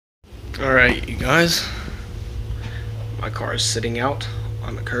Alright, you guys, my car is sitting out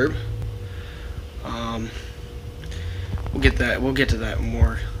on the curb. We'll get to that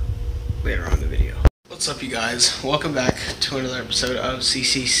more later on in the video. What's up, you guys? Welcome back to another episode of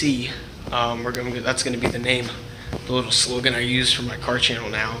CCC. That's gonna be the name, the little slogan I use for my car channel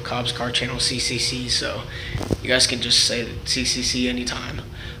now, Cobb's Car Channel CCC. So you guys can just say CCC anytime,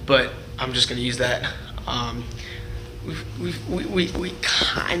 but I'm just gonna use that. We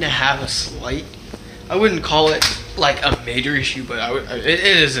kind of have a slight, I wouldn't call it like a major issue, but it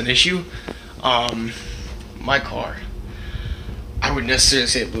is an issue. My car, I wouldn't necessarily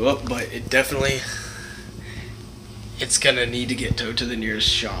say it blew up, but it's gonna need to get towed to the nearest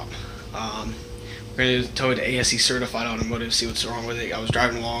shop. We're gonna tow it to ASE Certified Automotive, see what's wrong with it. I was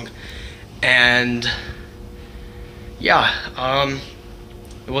driving along, and yeah,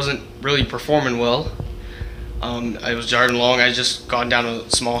 it wasn't really performing well. I was driving along, I just gone down a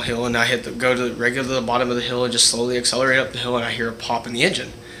small hill, and I hit go to the bottom of the hill and just slowly accelerate up the hill, and I hear a pop in the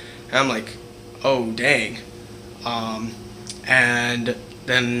engine. And I'm like, oh dang. And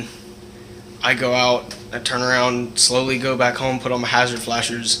then I go out, I turn around, slowly go back home, put on my hazard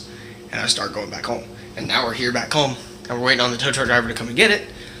flashers, and I start going back home. And now we're here back home, and we're waiting on the tow truck driver to come and get it,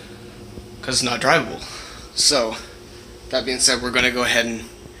 because it's not drivable. So, that being said, we're going to go ahead and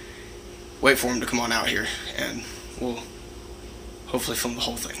wait for him to come on out here, and we'll hopefully film the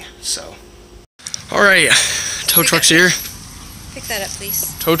whole thing. So, alright, tow truck's here. Pick that up,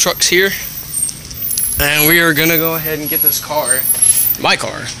 please. Tow truck's here, and we are gonna go ahead and get this car, my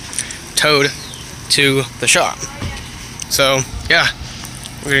car, towed to the shop. So, yeah,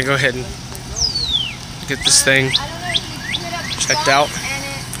 we're gonna go ahead and get this thing checked out.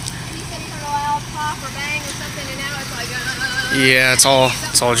 Yeah, it's all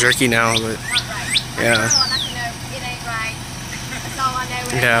jerky now, but yeah.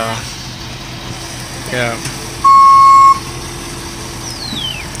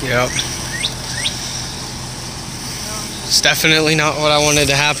 Yep. It's definitely not what I wanted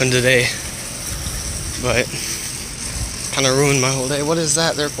to happen today, but kind of ruined my whole day. What is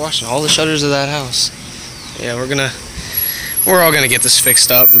that? They're washing all the shutters of that house. Yeah, we're all gonna get this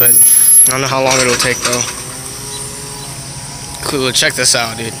fixed up, but I don't know how long it'll take though. Cool, check this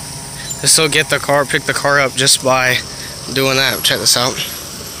out, dude. This will pick the car up just by doing that. Check this out.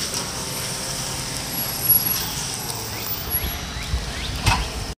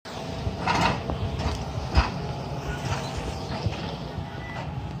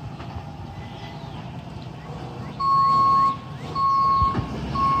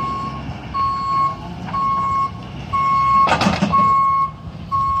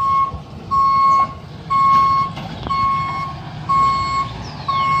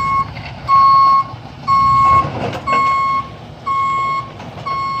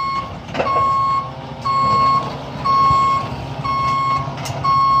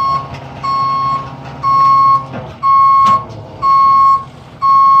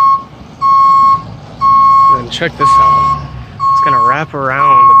 Check this out. It's gonna wrap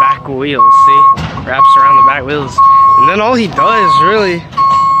around the back wheels, see? Wraps around the back wheels. And then all he does really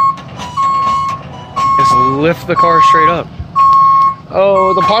is lift the car straight up.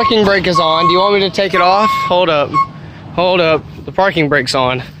 Oh, the parking brake is on. Do you want me to take it off? Hold up. Hold up. The parking brake's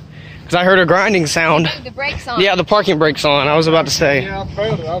on. Because I heard a grinding sound. The brake's on. Yeah, the parking brake's on. I was about to say. Yeah, I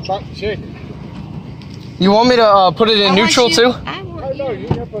failed it. I was about to check it. You want me to put it in neutral too? No, you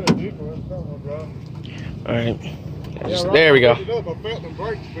can put it in neutral. Alright. There we go.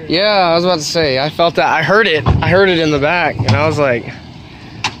 Yeah, I was about to say, I felt that. I heard it in the back, and I was like,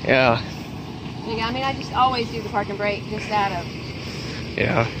 yeah. I mean, I just always do the parking brake just out of.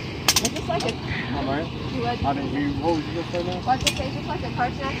 Yeah. It's just like a. I didn't hear you. What was you going to say now? Like, okay, just like a car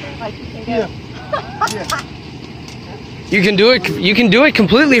snatcher, like you can go. Yeah. You can do it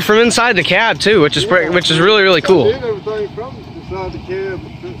completely from inside the cab too, which is really, really cool. I did everything from inside the cab.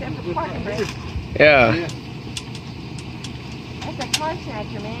 Except for the parking brake. Yeah. That's a car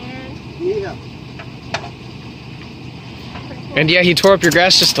snatcher, man. Yeah. Cool. And yeah, he tore up your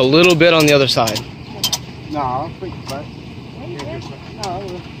grass just a little bit on the other side. No, I'll fix it back. No,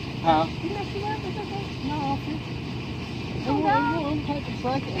 huh? You messed it up, it's okay. No, I'll fix it. I'm taking a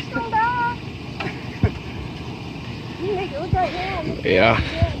second. It's gonna die. You make it look right now. Yeah.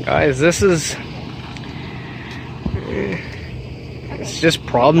 Guys, this is... It's just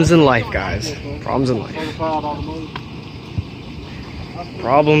problems in life, guys. Problems in life.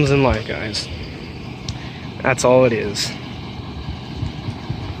 Problems in life, guys. That's all it is.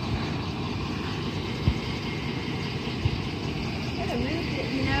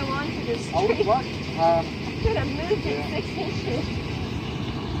 I would like could have moved it 6 inches.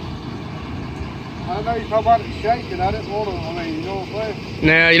 I know you talk about it shaking. I didn't want to. I mean, you know what I'm saying?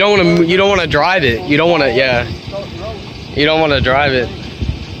 Nah, you don't want to. You don't want to drive it. You don't want to. Yeah. You don't want to drive it.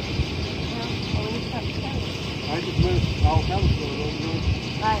 I just missed all kinds of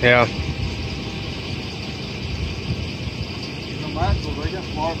stuff. Yeah. Some axles, they got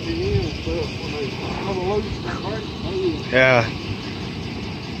some RPM and stuff when they come loose. Oh, Yeah.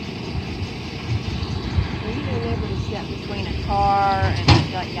 You never to step between a car and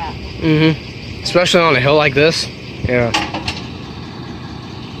stuff like that. Mhm. Especially on a hill like this. Yeah.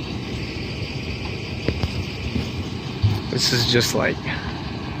 This is just like,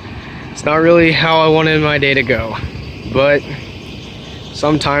 it's not really how I wanted my day to go, but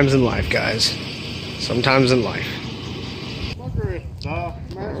sometimes in life, guys. Sometimes in life.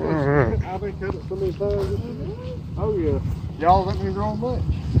 I've been cut it so many times. Oh yeah. Y'all let me grow much.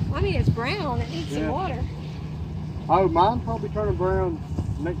 I mean, it's brown. It needs some water. Oh, mine probably turning brown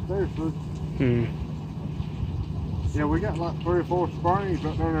next day or so. Hmm. Yeah, we got like 3 or 4 springs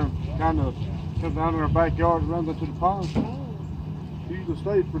right there, kind of come down in our backyard and runs into the pond. Usually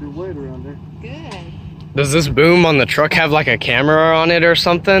stays pretty wet around there. Good. Does this boom on the truck have like a camera on it or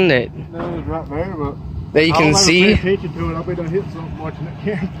something that No, it's right there, but you can see? I don't pay attention to it. I'll be done hit something watching that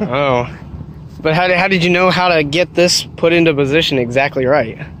camera. Oh. But how did you know how to get this put into position exactly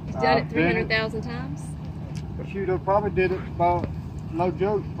right? You've done it 300,000 times? Shoot, I probably did it about, no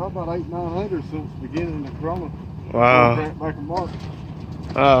joke, probably about 800-900 since the beginning of the Corona. Wow. Back in March.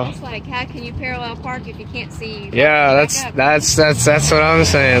 Oh. It's like, how can you parallel park if you can't see? Yeah, that's what I'm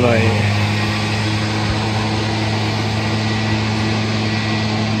saying. Like,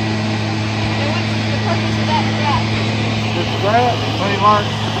 So what's the purpose of that strap? This strap, they learn,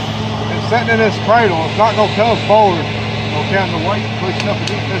 it's sitting in this cradle. It's not going to come forward. It'll count the weight pushing up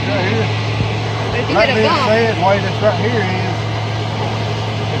against this right here. But if you That hit a being bump, said, the way this right here is,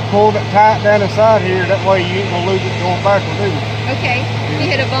 it's pulled it tight down the side here. That way you ain't going to lose it going backwards either. okay, if you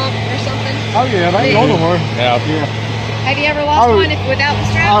hit a bump or something. Oh yeah, they ain't going nowhere. yeah. Yeah. Have you ever lost one without the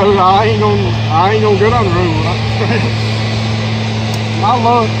strap? I ain't gonna get on the road without the strap. My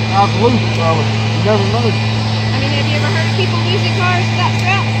luck, I've lost it probably. You never know. I mean, have you ever heard of people losing cars without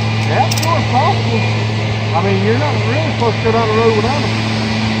straps? Yeah, it's sure possible. I mean, you're not really supposed to get on the road without them.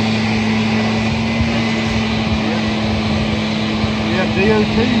 Yeah,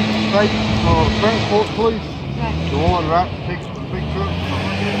 DOT, state transport police, Right. the one right takes the big truck.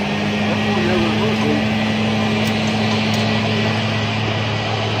 That's what you ever look for.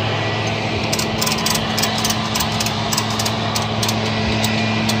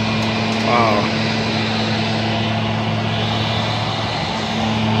 Wow.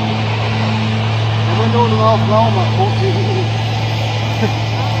 I've been doing it off long, like 14 years.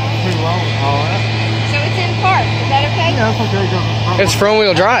 Pretty long. All right. So it's in park. Is that okay? Yeah, that's okay. Because It's front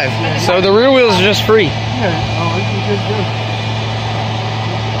wheel drive, so the rear wheels are just free. yeah, oh, it's just good.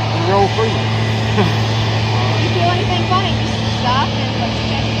 Roll free. If you feel anything funny, just stop and let's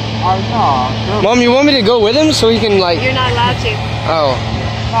check it. Oh, no. Mom, you want me to go with him so he can like? You're not allowed to. Oh.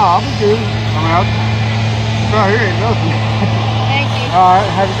 No, I'll be good. I mean, right here ain't nothing. Thank you. All right,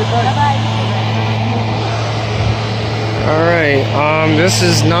 have a good day. Bye-bye. All right. This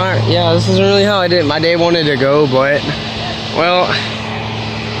is not. Yeah, this isn't really how I did. My day wanted to go, but well,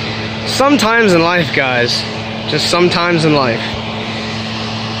 sometimes in life, guys. Just sometimes in life.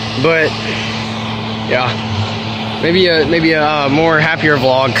 But yeah, maybe a more happier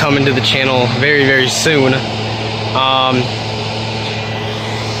vlog coming to the channel very, very soon.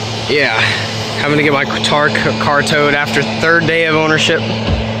 Yeah, having to get my car towed after 3rd day of ownership.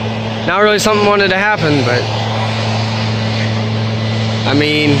 Not really something wanted to happen, but I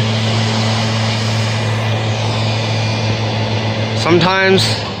mean, sometimes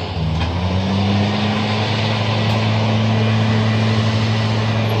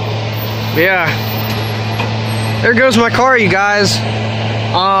yeah, there goes my car, you guys.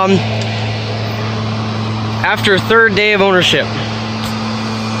 After 3rd day of ownership,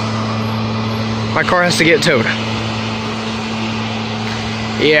 my car has to get towed.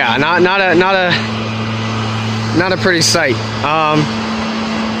 Yeah, not a pretty sight.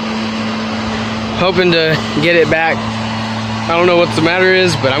 Hoping to get it back. I don't know what the matter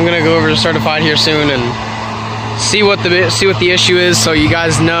is, but I'm gonna go over to Certified here soon and see what the issue is, so you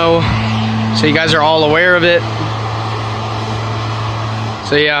guys know, so you guys are all aware of it.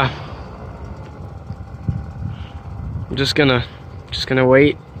 So yeah, I'm just gonna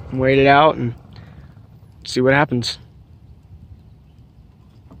wait it out and see what happens.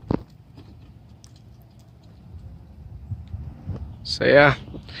 So yeah,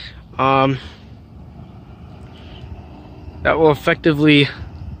 that will effectively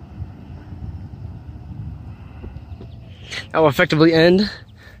that will effectively end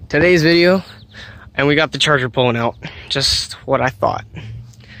today's video. And we got the charger pulling out. Just what I thought.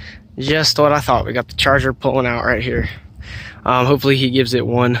 Just what I thought. We got the charger pulling out right here. Hopefully he gives it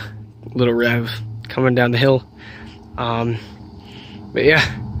one little rev coming down the hill. But yeah,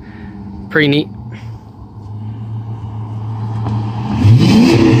 pretty neat.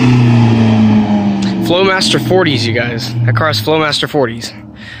 Flowmaster 40s, you guys. That car's Flowmaster 40s.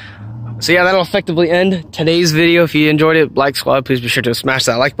 So yeah, that'll effectively end today's video. If you enjoyed it, like squad, please be sure to smash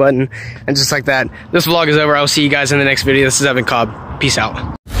that like button. And just like that, this vlog is over. I'll see you guys in the next video. This is Evan Cobb. Peace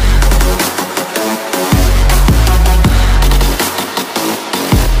out.